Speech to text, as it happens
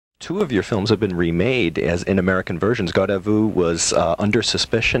Two of your films have been remade as in American versions. Garde à Vue was Under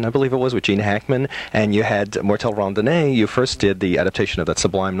Suspicion, I believe it was, with Gene Hackman, and you had Mortel Rondonnée. You first did the adaptation of that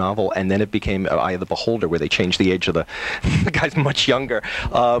sublime novel, and then it became Eye of the Beholder, where they changed the age of the, the guy's much younger.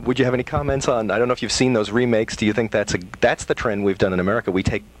 Would you have any comments on, I don't know if you've seen those remakes, do you think that's the trend we've done in America? We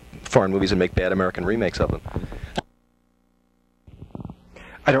take foreign movies and make bad American remakes of them.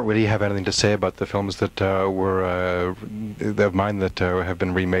 I don't really have anything to say about the films that were of mine that have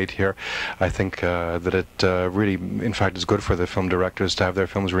been remade here. I think that it really, in fact, is good for the film directors to have their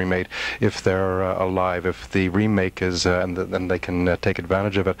films remade if they're alive. If the remake is, and they can take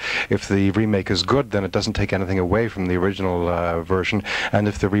advantage of it. If the remake is good, then it doesn't take anything away from the original version. And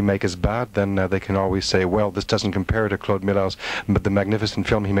if the remake is bad, then they can always say, well, this doesn't compare to Claude Miller's, but the magnificent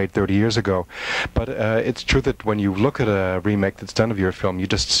film he made 30 years ago. But it's true that when you look at a remake that's done of your film,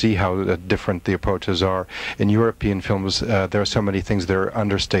 you just see how different the approaches are. In European films, there are so many things that are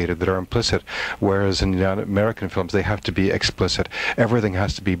understated, that are implicit, whereas in American films, they have to be explicit. Everything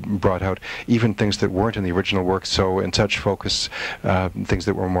has to be brought out, even things that weren't in the original work, so in such focus, things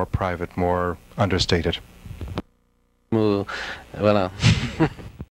that were more private, more understated. Voilà.